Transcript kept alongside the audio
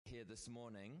here this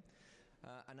morning.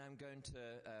 And I'm going to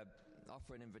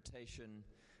offer an invitation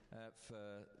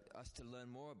for us to learn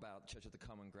more about Church of the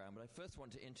Common Ground. But I first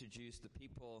want to introduce the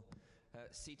people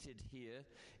seated here.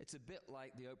 It's a bit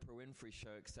like the Oprah Winfrey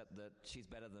Show, except that she's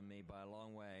better than me by a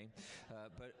long way.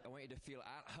 But I want you to feel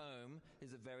at home.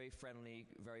 There's a very friendly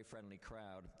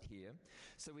crowd here.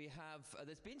 So we have,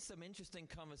 there's been some interesting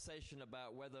conversation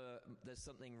about whether there's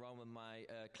something wrong with my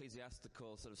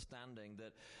ecclesiastical sort of standing,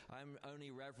 that I'm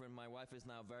only reverend, my wife is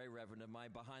now very reverend, am I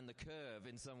behind the curve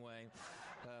in some way?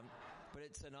 But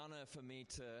it's an honor for me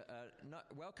to,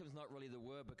 welcome's not really the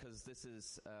word, because this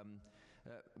is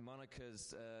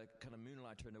Monica's kind of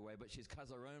moonlighter in a way, but she has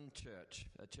her own church,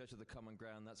 a Church of the Common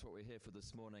Ground. That's what we're here for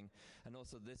this morning. And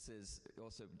also this is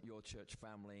also your church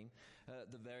family,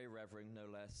 the very Reverend, no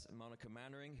less, Monica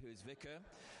Mainwaring, who is vicar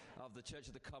of the Church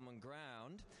of the Common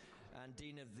Ground and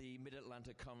Dean of the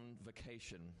Mid-Atlantic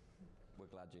Convocation. We're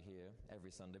glad you're here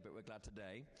every Sunday, but we're glad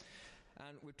today.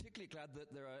 And we're particularly glad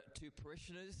that there are two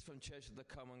parishioners from Church of the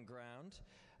Common Ground.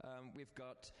 We've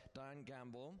got Diane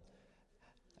Gamble.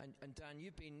 And Dan,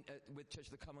 you've been with Church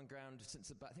of the Common Ground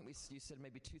since about, I think you said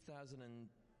maybe 2010.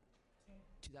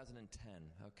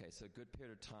 Okay, so a good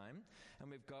period of time.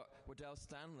 And we've got Waddell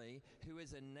Stanley, who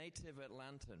is a native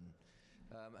Atlantan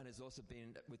and has also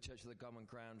been with Church of the Common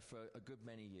Ground for a good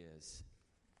many years.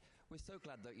 We're so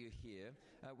glad that you're here.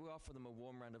 We'll offer them a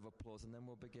warm round of applause and then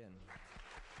we'll begin.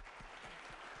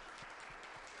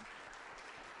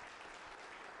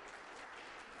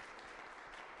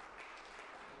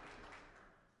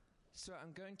 So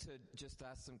I'm going to just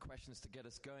ask some questions to get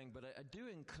us going, but I do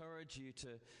encourage you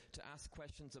to ask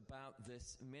questions about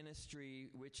this ministry,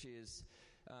 which is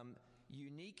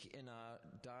unique in our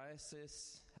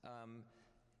diocese.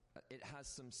 It has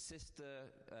some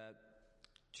sister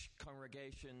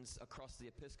congregations across the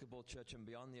Episcopal Church and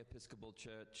beyond the Episcopal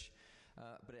Church,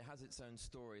 but it has its own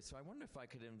story. So I wonder if I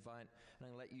could invite,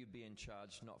 and I'll let you be in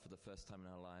charge, not for the first time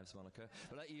in our lives, Monica,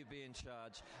 but let you be in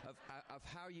charge of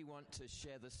how you want to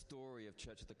share the story of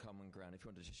Church of the Common Ground, if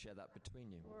you wanted to share that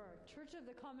between you. Sure. Church of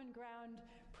the Common Ground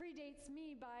predates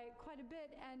me by quite a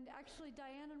bit, and actually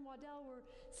Diane and Waddell were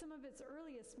some of its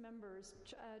earliest members.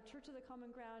 Church of the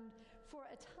Common Ground, for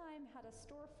a time, had a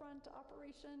storefront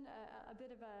operation, a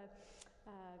bit of a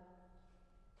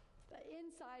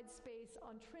inside space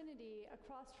on Trinity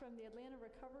across from the Atlanta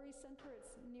Recovery Center.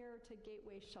 It's near to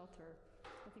Gateway Shelter.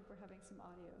 I think we're having some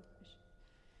audio issues.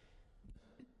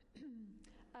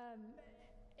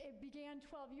 It began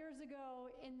 12 years ago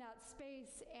in that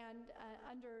space and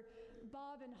under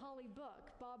Bob and Holly Book.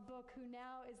 Bob Book, who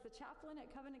now is the chaplain at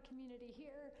Covenant Community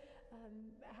here,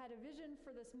 had a vision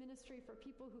for this ministry for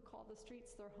people who call the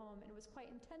streets their home, and it was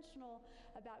quite intentional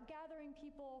about gathering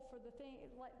people for the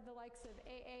likes of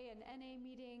AA and NA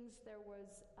meetings. There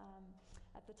was,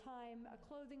 at the time, a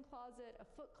clothing closet, a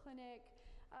foot clinic,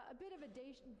 a bit of a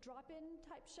day drop-in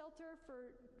type shelter for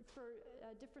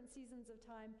different seasons of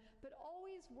time, but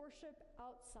always worship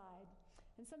outside.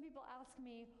 And some people ask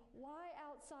me, why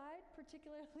outside,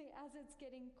 particularly as it's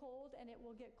getting cold, and it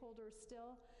will get colder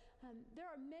still? There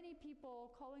are many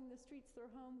people calling the streets their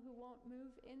home who won't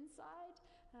move inside,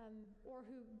 or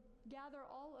who gather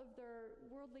all of their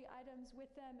worldly items with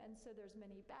them, and so there's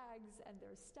many bags and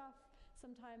there's stuff.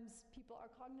 Sometimes people are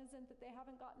cognizant that they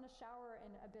haven't gotten a shower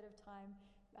in a bit of time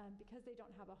because they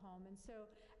don't have a home. And so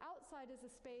outside is a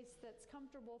space that's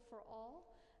comfortable for all.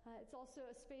 It's also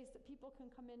a space that people can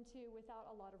come into without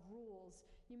a lot of rules.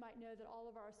 You might know that all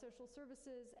of our social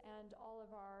services and all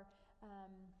of our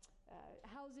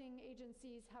housing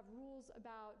agencies have rules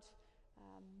about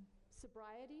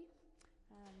sobriety,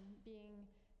 being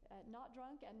not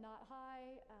drunk and not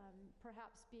high,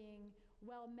 perhaps being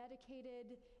well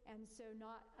medicated, and so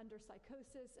not under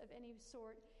psychosis of any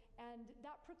sort. And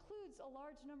that precludes a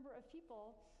large number of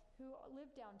people who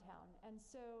live downtown. And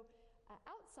so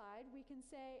outside, we can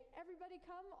say, everybody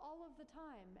come all of the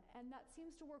time. And that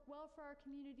seems to work well for our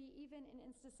community, even in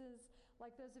instances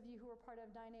like those of you who were part of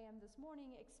 9 a.m. this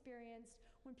morning experienced,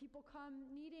 when people come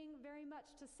needing very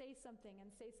much to say something and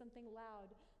say something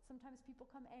loud. Sometimes people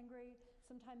come angry.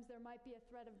 Sometimes there might be a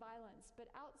threat of violence.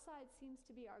 But outside seems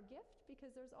to be our gift,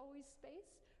 because there's always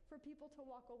space for people to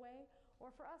walk away,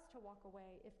 or for us to walk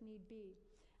away if need be.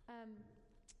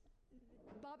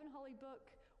 Bob and Holly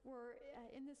Book were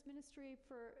in this ministry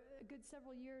for a good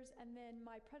several years, and then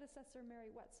my predecessor, Mary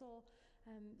Wetzel,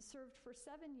 served for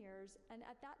 7 years. And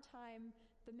at that time,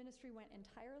 the ministry went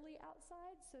entirely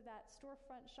outside, so that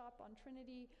storefront shop on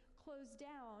Trinity closed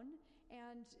down,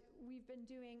 and we've been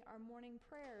doing our morning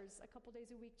prayers a couple days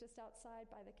a week just outside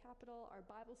by the Capitol, our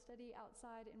Bible study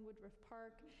outside in Woodruff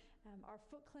Park, our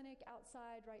foot clinic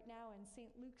outside right now in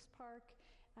St. Luke's Park,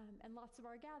 and lots of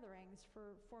our gatherings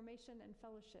for formation and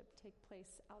fellowship take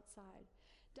place outside.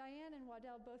 Diane and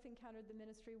Waddell both encountered the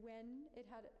ministry when it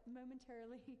had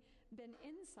momentarily been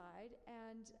inside,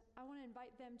 and I want to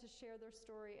invite them to share their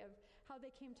story of how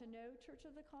they came to know Church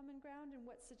of the Common Ground and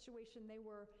what situation they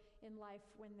were in life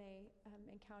when they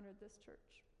encountered this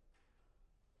church.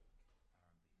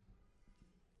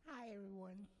 Hi,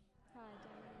 everyone. Hi,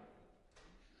 Diane.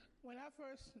 When I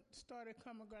first started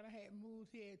Common Ground, I had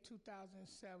moved here in 2007,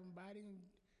 but I didn't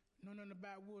know nothing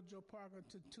about Woodrow Park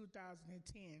until 2010,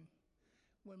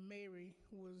 when Mary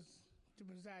was the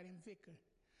presiding vicar.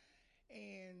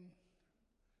 And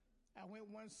I went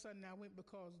one Sunday. I went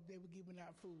because they were giving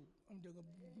out food. I'm just going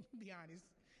to be honest.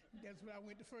 That's where I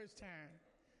went the first time.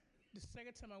 The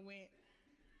second time I went,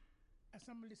 I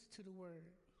started to listen to the word.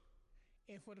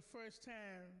 And for the first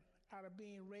time, out of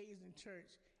being raised in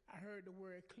church, I heard the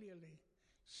word clearly.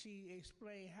 She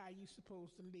explained how you're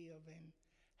supposed to live and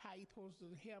how you're supposed to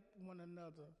help one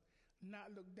another,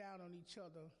 not look down on each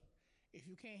other. If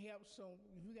you can't help,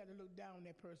 if you got to look down on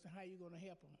that person, how you going to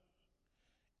help them?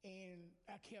 And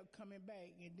I kept coming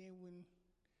back. And then when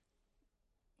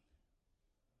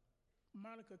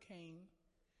Monica came,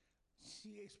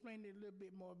 she explained it a little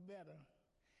bit more better.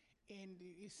 And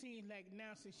it seems like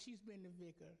now, since she's been the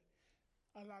vicar,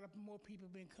 a lot of more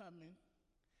people have been coming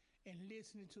and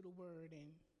listening to the word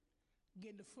and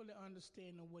getting the fuller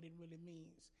understanding of what it really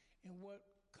means. And what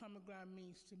Common Ground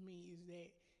means to me is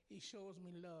that it shows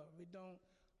me love. It don't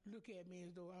look at me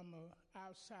as though I'm an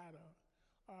outsider,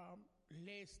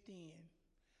 less than.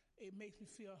 It makes me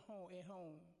feel at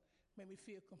home, make me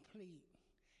feel complete.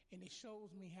 And it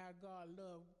shows me how God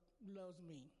loves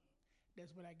me.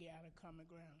 That's what I get out of Common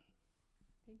Ground.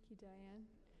 Thank you, Diane.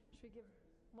 Should we give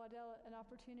Waddell an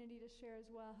opportunity to share as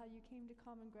well how you came to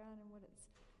Common Ground and what it's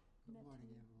meant to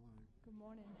you? Good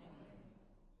morning, everyone.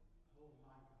 Good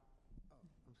morning. Oh,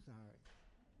 I'm sorry.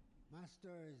 My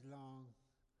story is long,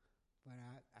 but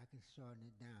I can shorten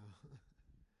it down.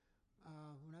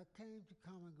 When I came to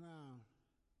Common Ground,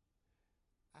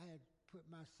 I had put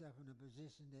myself in a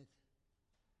position that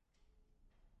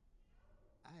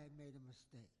I had made a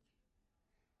mistake.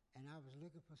 And I was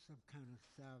looking for some kind of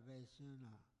salvation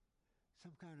or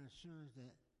some kind of assurance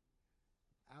that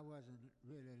I wasn't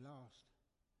really lost.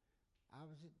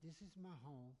 This is my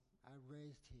home. I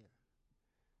raised here.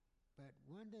 But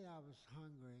one day I was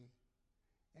hungry,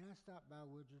 and I stopped by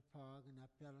Woodruff Park, and I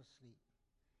fell asleep.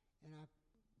 And I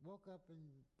woke up, and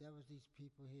there was these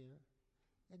people here.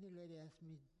 And the lady asked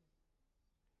me,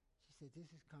 she said,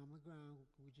 "This is Common Ground.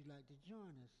 Would you like to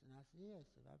join us?" And I said,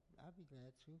 "Yes, I'd be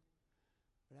glad to."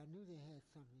 But I knew they had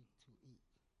something to eat.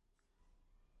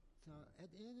 So at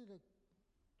the end of the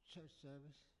church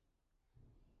service,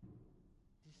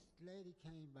 this lady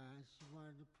came by, and she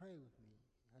wanted to pray with me.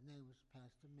 Her name was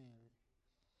Pastor Mary.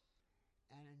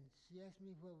 And she asked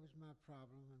me what was my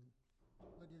problem and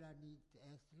what did I need to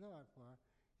ask the Lord for.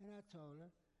 And I told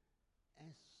her,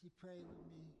 and she prayed with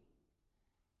me.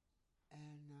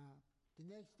 And the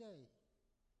next day,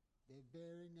 the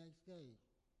very next day,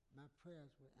 my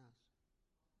prayers were answered.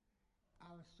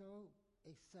 I was so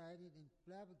excited and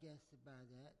flabbergasted by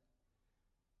that.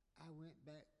 I went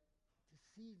back to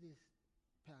see this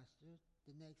pastor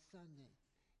the next Sunday,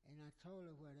 and I told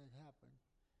her what had happened,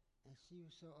 and she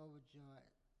was so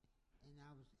overjoyed. And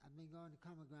I've been going to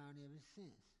Common Ground ever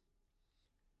since.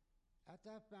 After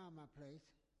I found my place,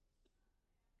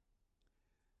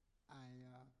 I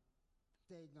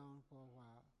stayed gone for a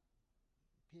while.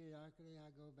 Periodically, I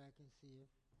go back and see her.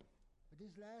 But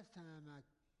this last time I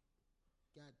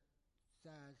got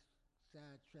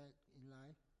sidetracked in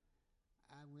life,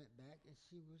 I went back and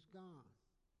she was gone.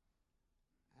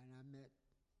 And I met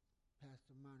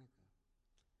Pastor Monica.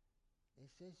 They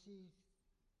said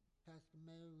Pastor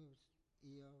Mary was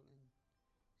ill, and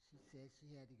she said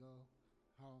she had to go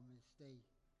home and stay.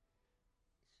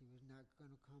 She was not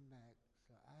going to come back,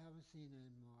 so I haven't seen her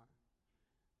anymore.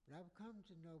 But I've come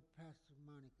to know Pastor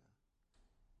Monica,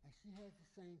 and she has the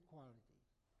same qualities.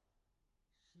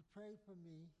 She prayed for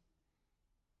me,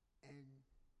 and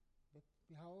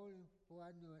behold, and before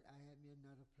I knew it, I had me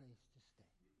another place to stay.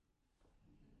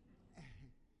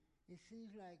 It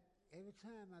seems like every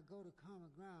time I go to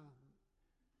Common Ground,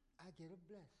 I get a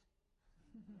blessing.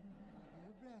 I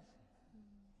get a blessing.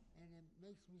 And it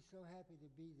makes me so happy to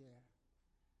be there.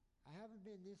 I haven't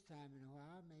been this time in a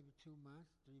while, maybe 2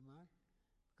 months, 3 months,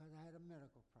 because I had a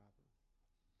medical problem.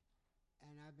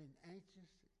 And I've been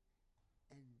anxious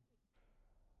and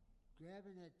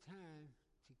grabbing that time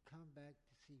to come back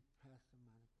to see Pastor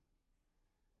Monica.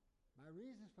 My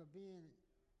reasons for being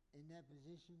in that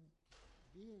position,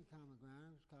 being common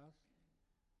ground, was because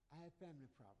I had family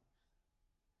problems.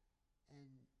 And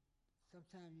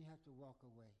sometimes you have to walk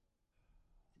away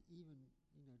to even,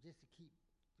 just to keep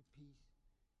the peace.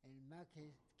 And in my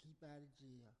case, to keep out of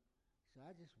jail. So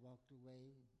I just walked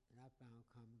away and I found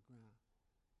common ground.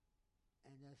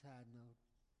 And that's how I know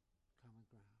common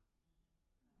ground.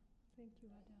 Thank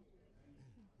you, Adele.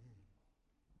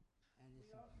 And We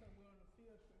also were on a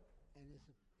field trip. and it's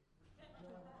a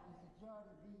joy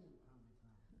to be in common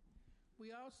ground.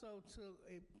 We also took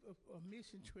a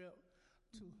mission trip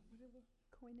to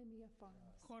Koinonia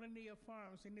Farms. Cornelia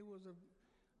Farms, and it was an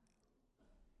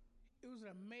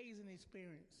amazing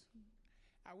experience.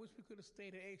 I wish we could have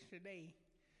stayed an extra day.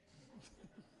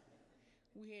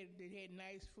 They had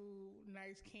nice food,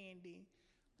 nice candy,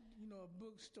 a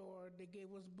bookstore. They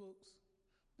gave us books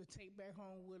to take back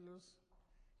home with us.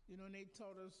 And they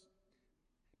taught us,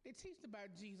 they teach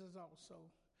about Jesus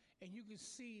also. And you can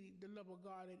see the love of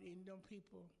God in them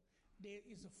people. There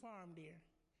is a farm there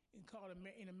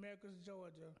in Americus,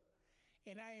 Georgia.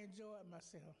 And I enjoyed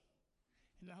myself.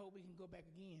 And I hope we can go back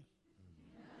again.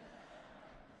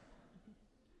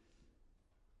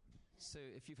 So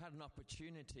if you've had an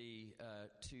opportunity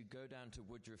to go down to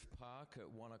Woodruff Park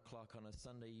at 1 o'clock on a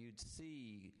Sunday, you'd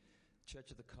see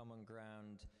Church of the Common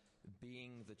Ground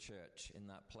being the church in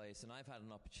that place. And I've had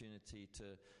an opportunity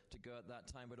to go at that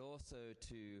time, but also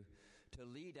to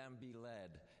lead and be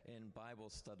led in Bible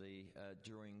study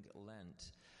during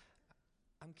Lent.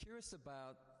 I'm curious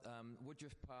about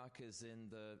Woodruff Park is in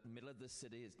the middle of the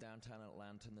city. It's downtown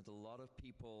Atlanta, and there's a lot of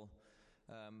people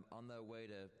on their way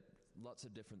to lots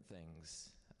of different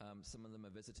things. Some of them are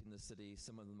visiting the city.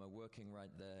 Some of them are working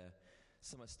right there.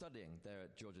 Some are studying there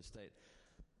at Georgia State.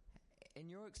 In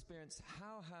your experience,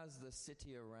 how has the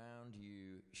city around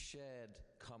you shared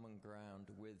common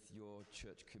ground with your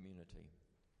church community?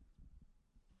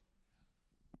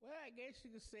 Well, I guess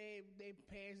you could say they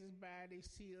pass us by, they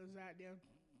see us out there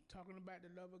talking about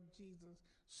the love of Jesus.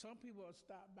 Some people will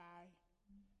stop by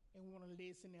and want to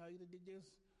listen, or either they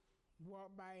just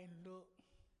walk by and look.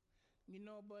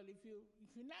 But if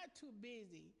you're not too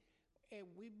busy, and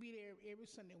we be there every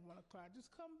Sunday at 1 o'clock,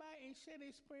 just come by and share the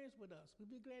experience with us.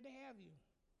 We'd be glad to have you.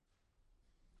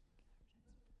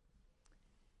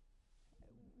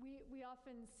 We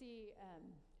often see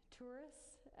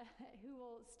tourists who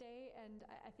will stay and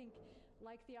I think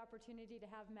like the opportunity to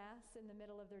have Mass in the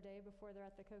middle of their day before they're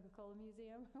at the Coca-Cola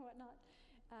Museum or whatnot.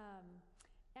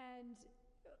 And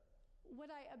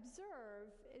what I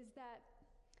observe is that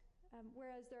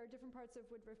whereas there are different parts of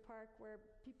Woodruff Park where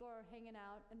people are hanging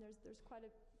out and there's quite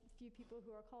a few people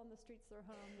who are calling the streets their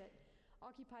home that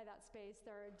occupy that space,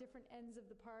 there are different ends of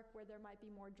the park where there might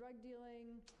be more drug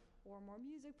dealing or more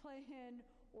music playing,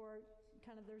 or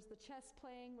kind of there's the chess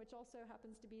playing, which also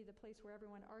happens to be the place where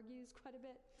everyone argues quite a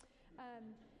bit.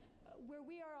 Where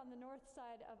we are on the north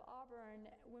side of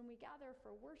Auburn, when we gather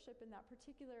for worship in that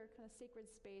particular kind of sacred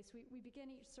space, we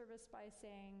begin each service by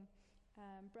saying,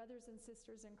 brothers and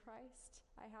sisters in Christ,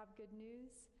 I have good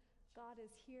news. God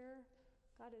is here.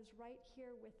 God is right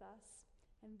here with us.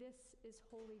 And this is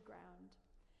holy ground.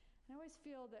 And I always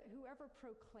feel that whoever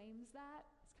proclaims that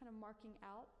is kind of marking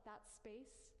out that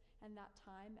space and that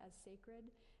time as sacred.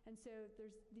 And so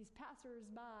there's these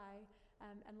passers-by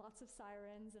and lots of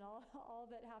sirens and all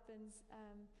that happens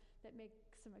that make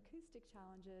some acoustic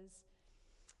challenges,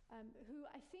 who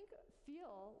I think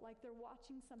feel like they're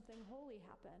watching something holy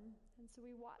happen. And so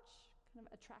we watch kind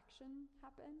of attraction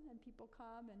happen, and people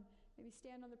come and maybe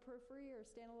stand on the periphery or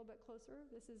stand a little bit closer.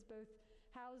 This is both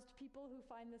housed people who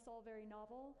find this all very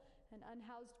novel and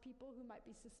unhoused people who might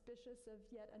be suspicious of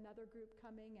yet another group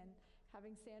coming and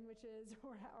having sandwiches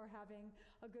or having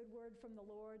a good word from the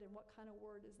Lord. And what kind of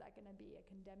word is that going to be? A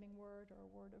condemning word or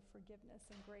a word of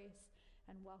forgiveness and grace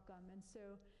and welcome? And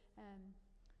so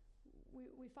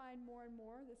we find more and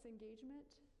more this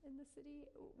engagement in the city.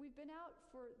 We've been out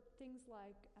for things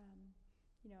like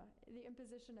the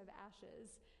imposition of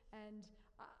ashes. And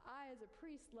I, as a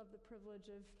priest, love the privilege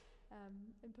of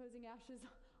imposing ashes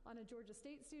on a Georgia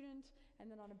State student, and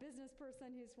then on a business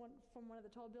person who's from one of the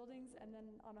tall buildings, and then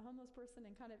on a homeless person,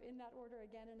 and kind of in that order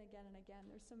again and again and again.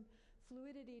 There's some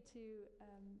fluidity to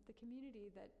the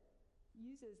community that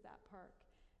uses that park.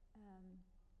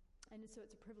 And so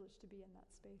it's a privilege to be in that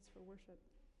space for worship.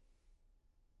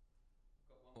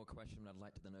 More question I'd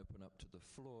like to then open up to the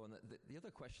floor. And the other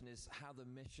question is how the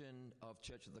mission of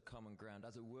Church of the Common Ground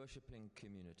as a worshiping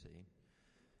community,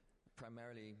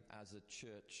 primarily as a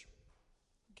church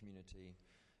community,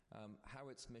 how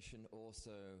its mission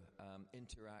also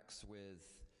interacts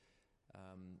with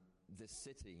this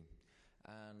city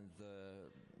and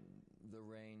the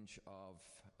range of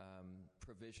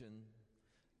provision,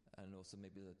 and also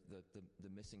maybe the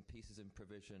missing pieces in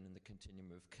provision in the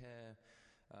continuum of care,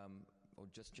 or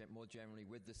just more generally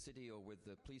with the city or with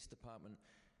the police department.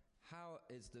 How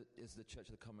is the Church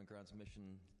of the Common Ground's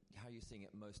mission, how are you seeing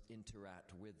it most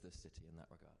interact with the city in that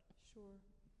regard? Sure.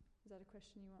 Is that a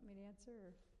question you want me to answer?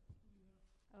 Or?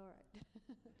 All right.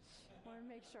 Want to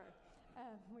make sure.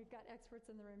 We've got experts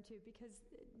in the room too, because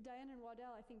Diane and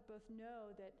Waddell, I think, both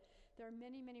know that there are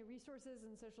many, many resources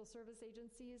and social service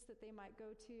agencies that they might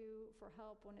go to for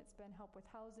help when it's been help with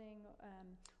housing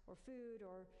or food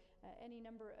or any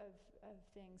number of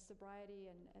things, sobriety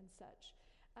and such.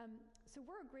 So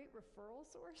we're a great referral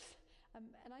source,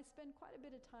 and I spend quite a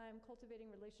bit of time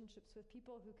cultivating relationships with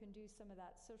people who can do some of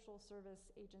that social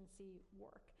service agency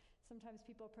work. Sometimes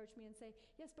people approach me and say,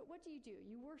 yes, but what do you do?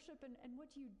 You worship, and what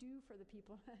do you do for the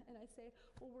people? And I say,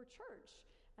 well, we're church.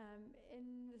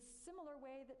 In the similar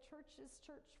way that church is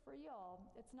church for y'all.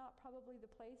 It's not probably the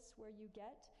place where you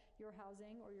get your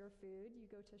housing or your food.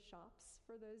 You go to shops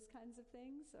for those kinds of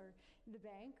things, or the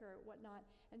bank or whatnot.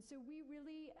 And so we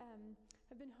really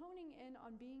have been honing in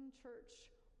on being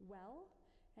church well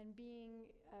and being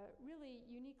really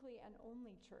uniquely and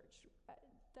only church.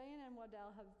 Diana and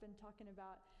Waddell have been talking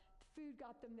about food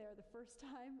got them there the first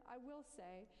time. I will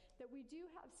say that we do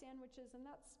have sandwiches, and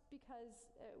that's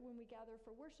because when we gather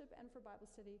for worship and for Bible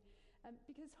study,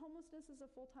 because homelessness is a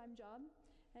full-time job,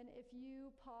 and if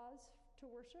you pause to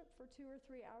worship for 2 or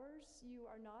 3 hours, you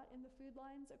are not in the food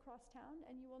lines across town,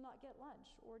 and you will not get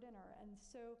lunch or dinner. And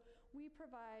so we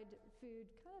provide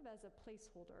food kind of as a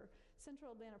placeholder.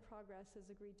 Central Atlanta Progress has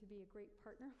agreed to be a great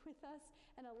partner with us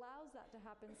and allows that to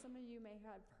happen. Some of you may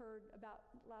have heard about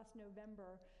last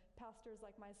November, pastors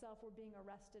like myself were being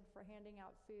arrested for handing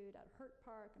out food at Hurt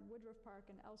Park and Woodruff Park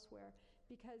and elsewhere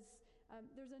because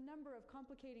there's a number of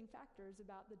complicating factors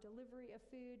about the delivery of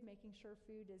food, making sure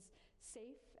food is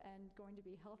safe and going to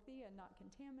be healthy and not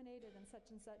contaminated and such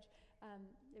and such.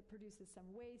 It produces some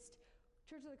waste.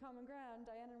 Church of the Common Ground,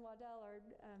 Diane and Waddell are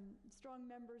strong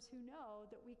members who know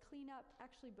that we clean up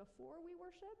actually before we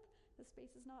worship. The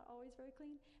space is not always very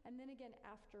clean. And then again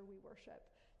after we worship.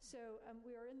 So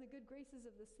we are in the good graces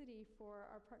of the city for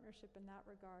our partnership in that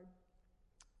regard.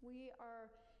 We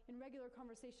are in regular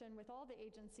conversation with all the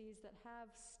agencies that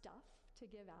have stuff to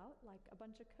give out, like a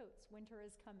bunch of coats. Winter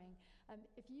is coming.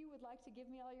 If you would like to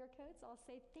give me all your coats, I'll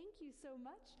say thank you so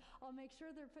much. I'll make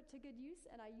sure they're put to good use,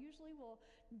 and I usually will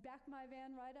back my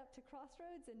van right up to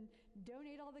Crossroads and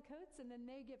donate all the coats, and then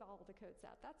they give all the coats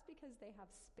out. That's because they have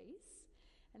space,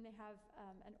 and they have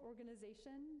an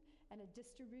organization and a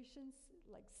distribution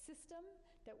system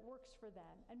that works for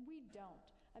them, and we don't.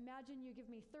 Imagine you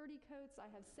give me 30 coats, I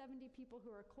have 70 people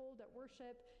who are cold at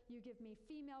worship. You give me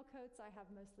female coats, I have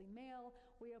mostly male.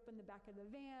 We open the back of the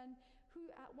van.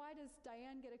 Why does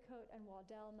Diane get a coat and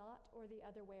Waddell not, or the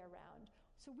other way around?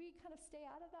 So we kind of stay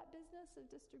out of that business of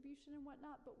distribution and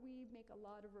whatnot, but we make a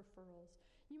lot of referrals.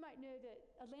 You might know that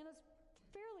Atlanta's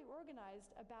fairly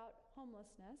organized about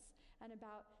homelessness and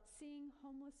about seeing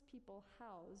homeless people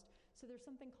housed. So there's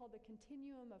something called the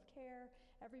continuum of care.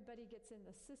 Everybody gets in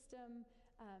the system.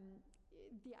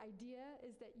 The idea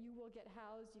is that you will get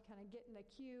housed. You kind of get in the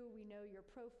queue. We know your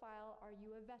profile. Are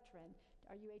you a veteran?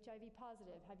 Are you HIV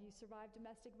positive? Have you survived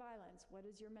domestic violence? What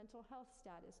is your mental health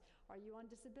status? Are you on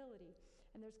disability?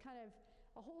 And there's kind of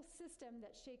a whole system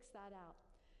that shakes that out.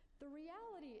 The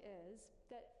reality is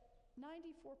that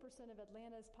 94% of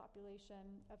Atlanta's population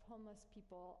of homeless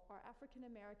people are African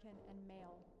American and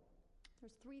male.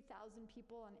 There's 3,000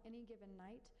 people on any given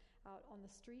night out on the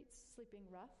streets sleeping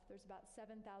rough. There's about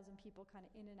 7,000 people kind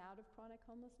of in and out of chronic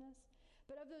homelessness.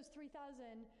 But of those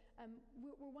 3,000,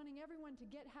 we're wanting everyone to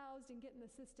get housed and get in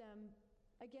the system.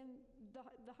 Again,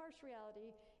 the harsh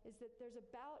reality is that there's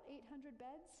about 800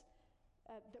 beds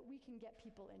that we can get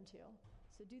people into.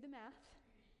 So do the math.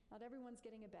 Not everyone's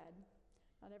getting a bed.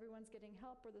 Not everyone's getting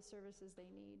help or the services they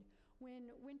need.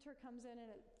 When winter comes in, and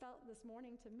it felt this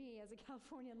morning to me as a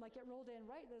Californian like it rolled in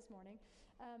right this morning,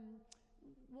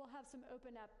 we'll have some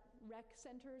open up rec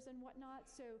centers and whatnot.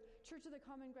 So Church of the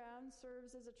Common Ground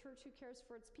serves as a church who cares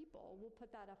for its people. We'll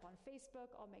put that up on Facebook.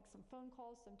 I'll make some phone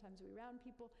calls. Sometimes we round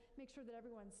people, make sure that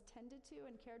everyone's tended to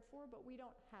and cared for, but we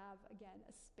don't have, again,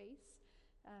 a space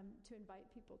to invite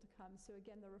people to come. So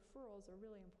again, the referrals are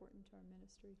really important to our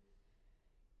ministry.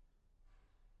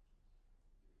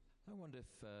 I wonder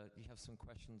if you have some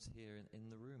questions here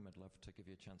in the room. I'd love to give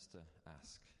you a chance to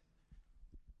ask.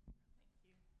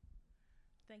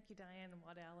 Thank you, Diane and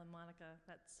Waddell and Monica.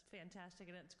 That's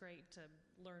fantastic, and it's great to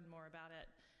learn more about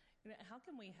it. How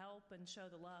can we help and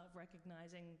show the love,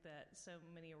 recognizing that so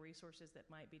many resources that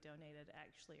might be donated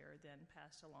actually are then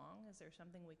passed along? Is there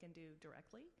something we can do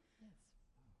directly? Yes.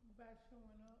 By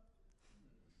showing up.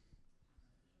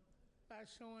 By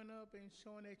showing up and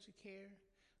showing that you care.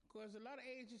 Because a lot of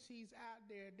agencies out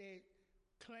there that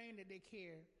claim that they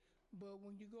care, but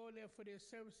when you go there for their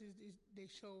services,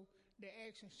 their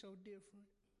actions show different.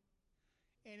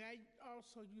 And I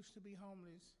also used to be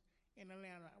homeless in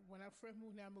Atlanta. When I first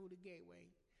moved here, I moved to Gateway.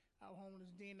 I was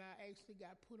homeless. Then I actually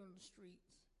got put on the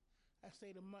streets. I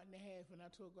stayed a month and a half, and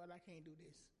I told God, I can't do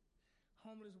this.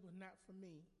 Homeless was not for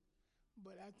me.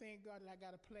 But I thank God that I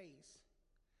got a place.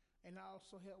 And I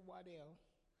also helped Waddell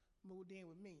moved in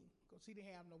with me because he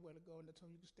didn't have nowhere to go, and I told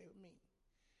him, you can stay with me.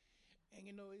 And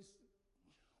it's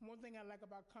one thing I like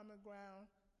about Common Ground,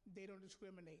 they don't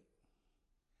discriminate.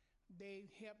 They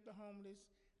help the homeless.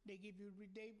 They give you,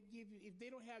 if they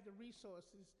don't have the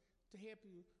resources to help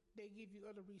you, they give you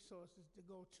other resources to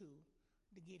go to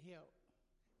get help.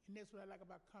 And that's what I like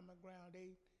about Common Ground.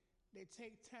 They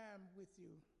take time with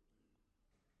you.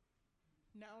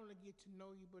 Not only get to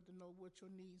know you, but to know what your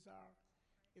needs are.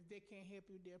 If they can't help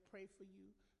you, they'll pray for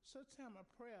you. Sometimes a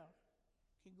prayer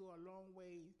can go a long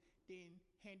way than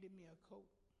handing me a coat.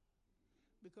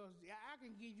 Because I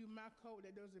can give you my coat,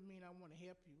 that doesn't mean I want to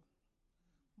help you.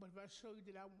 But if I show you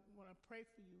that I want to pray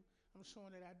for you, I'm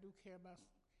showing that I do care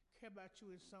about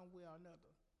you in some way or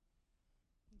another.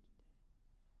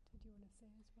 Did you want to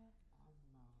say as well?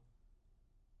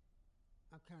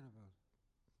 I'm kind of a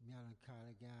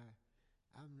melancholy guy.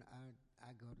 I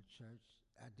go to church,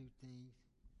 I do things,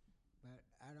 but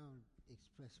I don't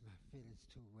express my feelings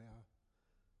too well.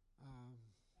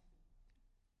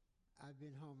 I've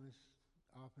been homeless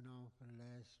off and on for the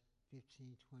last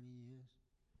 15, 20 years.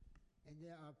 And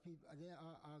there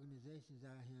are organizations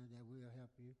out here that will help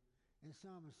you. And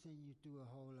some will send you through a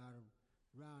whole lot of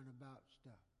roundabout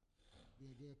stuff.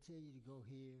 They'll tell you to go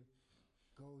here,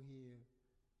 go here.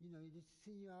 They just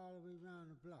send you all the way around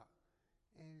the block.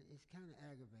 And it's kind of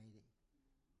aggravating.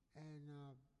 And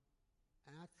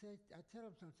I tell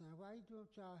them sometimes, why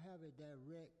don't y'all have a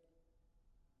direct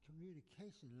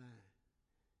communication line?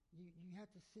 You have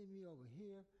to send me over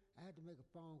here. I have to make a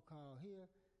phone call here.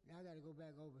 And I got to go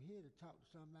back over here to talk to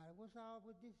somebody. What's all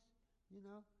with this?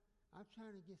 I'm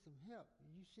trying to get some help.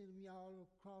 You sending me all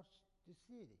across the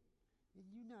city. And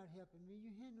you're not helping me.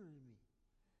 You're hindering me.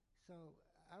 So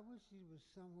I wish it was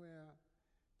somewhere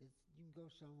that you can go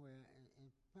somewhere and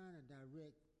find a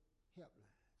direct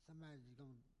helpline. Somebody's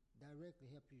going to directly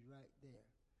help you right there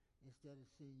instead of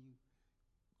sending you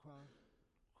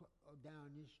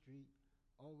down this street,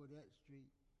 over that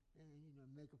street, and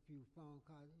make a few phone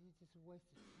calls. It's just a waste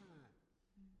of time.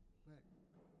 But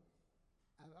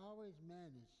I've always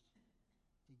managed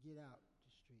to get out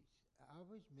the streets. I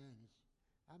always managed.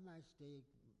 I might stay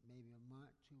maybe a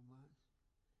month, 2 months,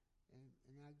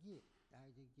 and I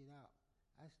just get out.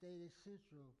 I stayed at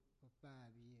Central for 5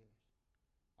 years,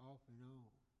 off and on.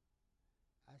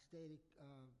 I stayed at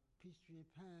Peachtree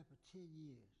and Pine for 10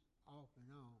 years, off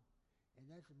and on. And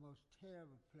that's the most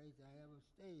terrible place I ever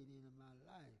stayed in my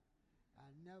life.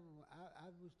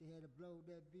 I wish they had to blow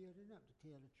that building up, to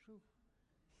tell the truth.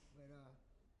 But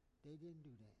they didn't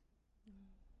do that.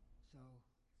 Mm-hmm. So,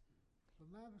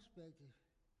 from my perspective,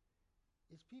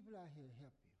 it's people out here to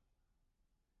help you.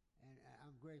 And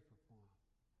I'm grateful for them,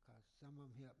 because some of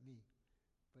them helped me.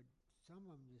 But some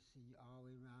of them just see you all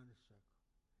the way around the circle.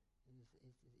 And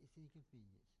it's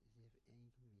inconvenience. It's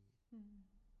inconvenience. Mm-hmm.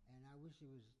 And I wish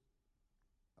it was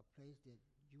a place that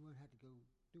you wouldn't have to go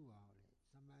through all that.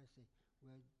 Somebody say,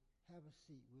 well, have a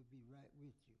seat, we'll be right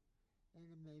with you. And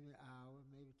then maybe an hour,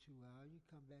 maybe 2 hours, you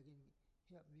come back and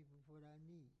help me with what I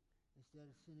need. Instead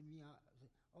of sending me out,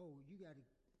 say, oh, you got to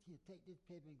take this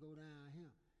paper and go down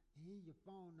here. And here's your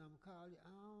phone number, call you.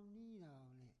 I don't need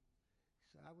all that.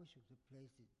 So I wish it was a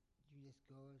place that you just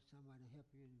go and somebody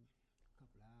help you in a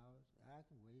couple of hours. I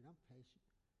can wait, I'm patient.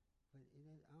 But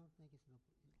I don't think it's no.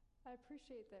 I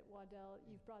appreciate that, Waddell,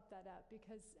 you've brought that up,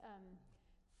 because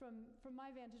from my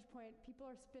vantage point, people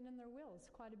are spinning their wheels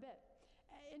quite a bit.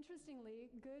 Interestingly,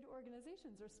 good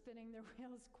organizations are spinning their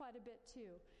wheels quite a bit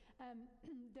too.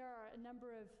 There are a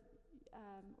number of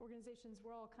organizations,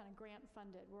 we're all kind of grant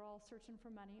funded. We're all searching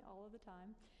for money all of the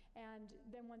time. And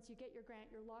then once you get your grant,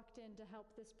 you're locked in to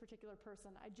help this particular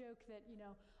person. I joke that,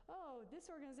 oh, this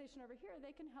organization over here,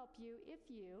 they can help you if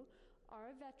you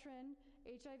are a veteran,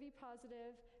 HIV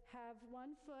positive, have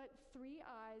 1 foot, 3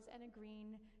 eyes, and a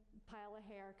green pile of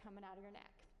hair coming out of your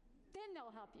neck. Then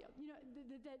they'll help you.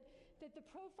 that the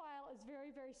profile is very,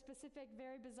 very specific,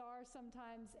 very bizarre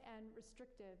sometimes, and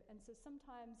restrictive. And so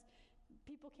sometimes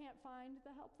people can't find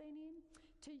the help they need.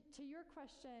 To your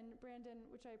question, Brandon,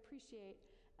 which I appreciate,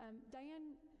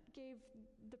 Diane gave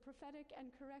the prophetic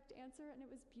and correct answer, and it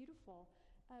was beautiful.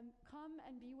 Come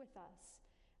and be with us.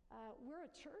 We're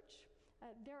a church.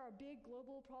 There are big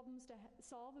global problems to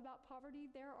solve about poverty.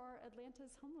 There are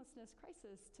Atlanta's homelessness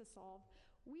crisis to solve.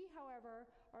 We, however,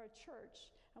 are a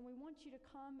church, and we want you to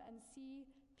come and see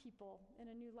people in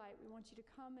a new light. We want you to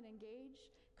come and engage,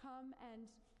 come and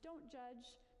don't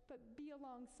judge, but be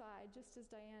alongside, just as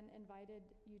Diane invited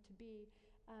you to be.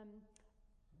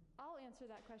 I'll answer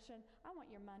that question. I want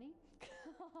your money.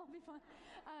 I'll be fine.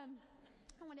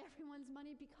 I want everyone's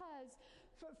money because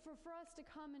for us to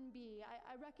come and be,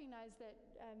 I recognize that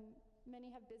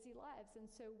many have busy lives, and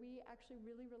so we actually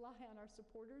really rely on our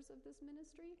supporters of this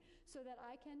ministry so that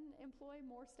I can employ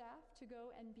more staff to go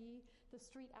and be the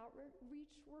street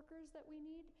outreach workers that we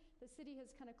need. The city has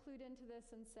kind of clued into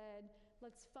this and said,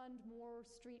 let's fund more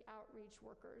street outreach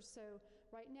workers. So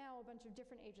right now, a bunch of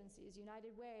different agencies.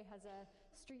 United Way has a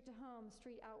street-to-home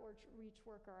street outreach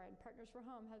worker, and Partners for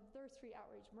Home has their street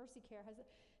outreach. Mercy Care has it.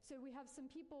 So we have some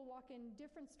people walking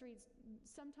different streets,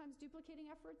 sometimes duplicating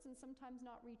efforts and sometimes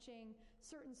not reaching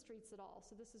certain streets at all.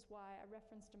 So this is why I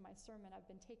referenced in my sermon, I've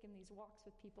been taking these walks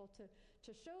with people to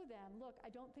show them, look, I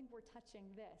don't think we're touching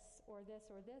this or this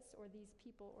or this or these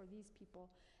people or these people.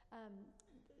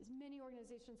 Many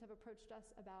organizations have approached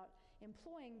us about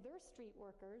employing their street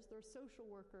workers, their social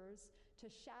workers, to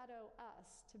shadow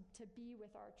us, to be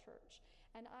with our church.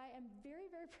 And I am very,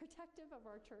 very protective of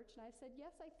our church, and I said,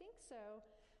 yes, I think so,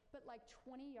 but like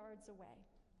 20 yards away.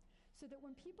 So that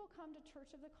when people come to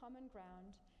Church of the Common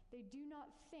Ground, they do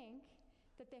not think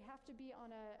that they have to be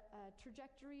on a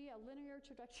linear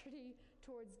trajectory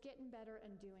towards getting better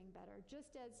and doing better.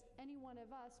 Just as any one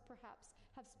of us perhaps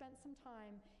have spent some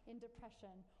time in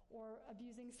depression or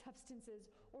abusing substances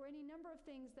or any number of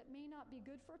things that may not be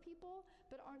good for people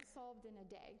but aren't solved in a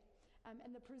day.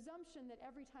 And the presumption that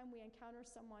every time we encounter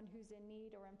someone who's in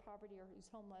need or in poverty or who's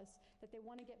homeless, that they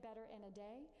want to get better in a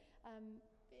day,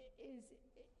 is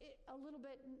a little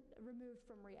bit removed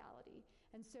from reality.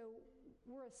 And so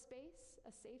we're a safe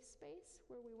space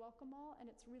where we welcome all, and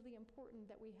it's really important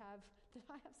that I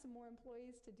have some more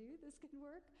employees to do this good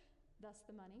work, thus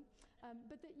the money,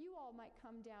 but that you all might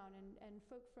come down, and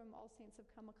folk from All Saints have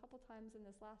come a couple times in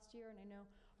this last year, and I know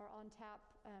are on tap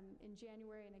in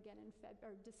January and again in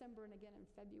December and again in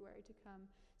February to come.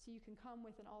 So you can come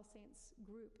with an All Saints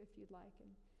group if you'd like and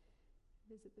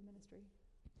visit the ministry.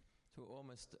 So we're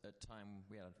almost at time.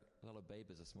 We had a lot of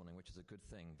babies this morning, which is a good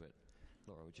thing, but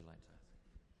Laura, would you like to?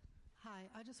 Hi,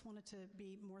 I just wanted to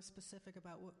be more specific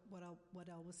about what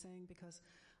Elle was saying, because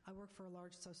I work for a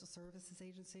large social services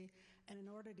agency, and in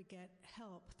order to get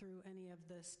help through any of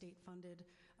the state-funded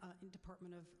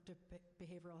Department of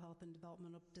Behavioral Health and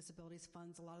Developmental Disabilities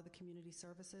funds, a lot of the community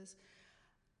services,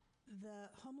 the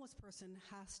homeless person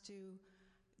has to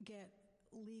get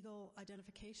legal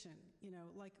identification,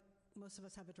 like most of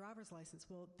us have a driver's license.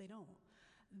 Well, they don't.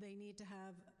 They need to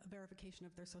have a verification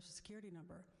of their Social Security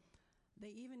number. They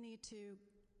even need to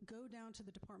go down to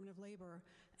the Department of Labor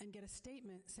and get a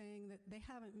statement saying that they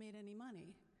haven't made any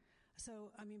money.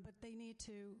 So, but they need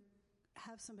to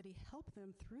have somebody help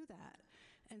them through that.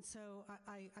 And so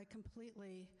I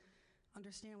completely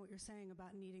understand what you're saying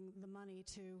about needing the money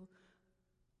to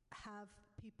have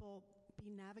people be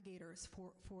navigators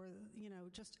for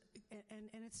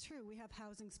and it's true. We have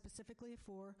housing specifically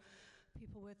for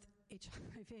people with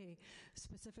HIV,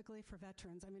 specifically for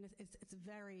veterans. It's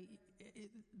very,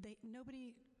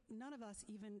 none of us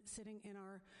even sitting in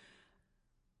our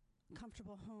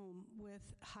comfortable home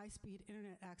with high-speed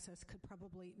internet access could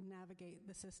probably navigate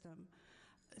the system.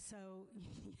 So,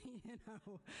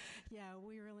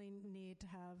 we really need to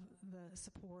have the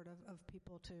support of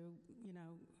people to,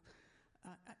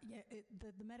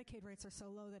 the Medicaid rates are so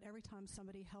low that every time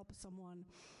somebody helps someone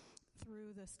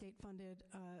through the state-funded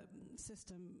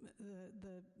system,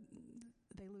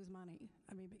 they lose money.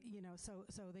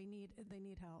 So they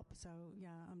need help. So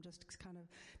I'm just kind of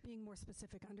being more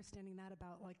specific, understanding that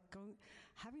about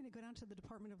having to go down to the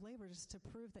Department of Labor just to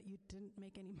prove that you didn't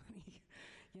make any money,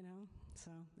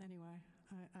 So anyway,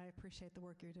 I appreciate the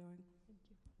work you're doing. Thank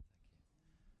you.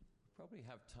 Probably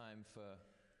have time for,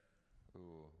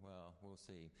 we'll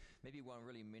see. Maybe one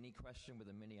really mini question with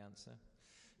a mini answer.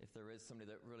 If there is somebody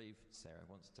that really, Sarah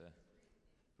wants to,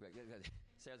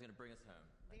 Sarah's going to bring us home.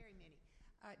 Very many.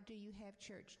 Do you have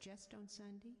church just on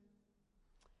Sunday?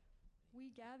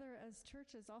 We gather as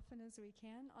church as often as we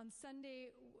can. On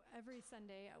Sunday, every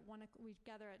Sunday, we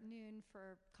gather at noon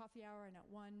for coffee hour and at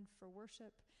 1 for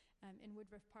worship in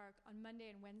Woodruff Park. On Monday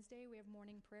and Wednesday, we have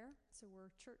morning prayer. So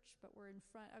we're church, but we're in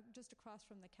front, just across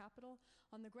from the Capitol,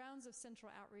 on the grounds of Central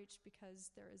Outreach,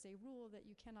 because there is a rule that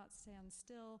you cannot stand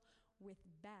still with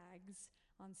bags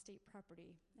on state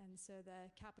property. And so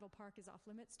the Capitol Park is off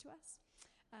limits to us.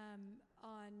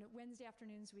 On Wednesday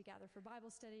afternoons, we gather for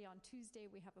Bible study. On Tuesday,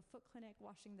 we have a foot clinic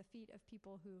washing the feet of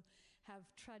people who have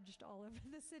trudged all over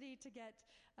the city to get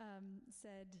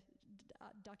said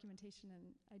documentation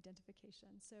and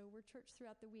identification. So we're church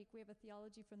throughout the week. We have a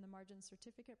theology from the margin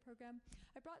certificate program.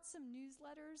 I brought some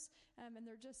newsletters, and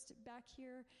they're just back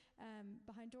here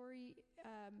behind Dory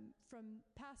from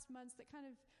past months that kind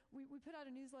of, we put out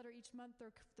a newsletter each month.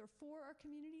 They're for our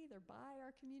community. They're by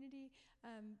our community.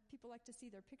 People like to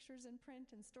see their pictures in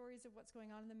print and stories of what's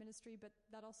going on in the ministry, but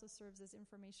that also serves as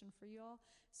information for you all.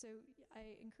 So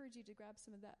I encourage you to grab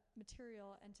some of that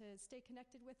material and to stay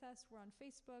connected with us. We're on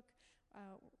Facebook.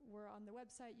 We're on the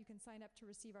website. You can sign up to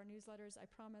receive our newsletters. I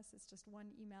promise it's just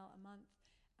one email a month.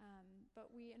 But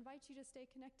we invite you to stay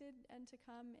connected and to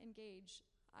come engage.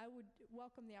 I would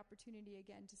welcome the opportunity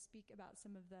again to speak about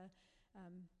some of the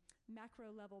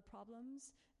macro level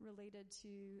problems related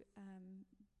to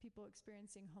people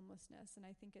experiencing homelessness. And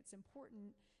I think it's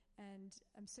important, and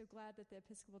I'm so glad that the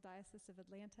Episcopal Diocese of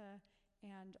Atlanta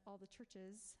and all the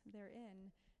churches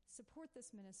therein support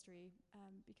this ministry,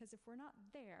 because if we're not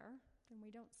there, then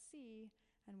we don't see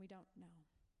and we don't know.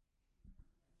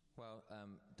 Well,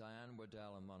 Diane,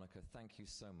 Waddell, and Monica, thank you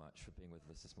so much for being with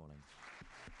us this morning.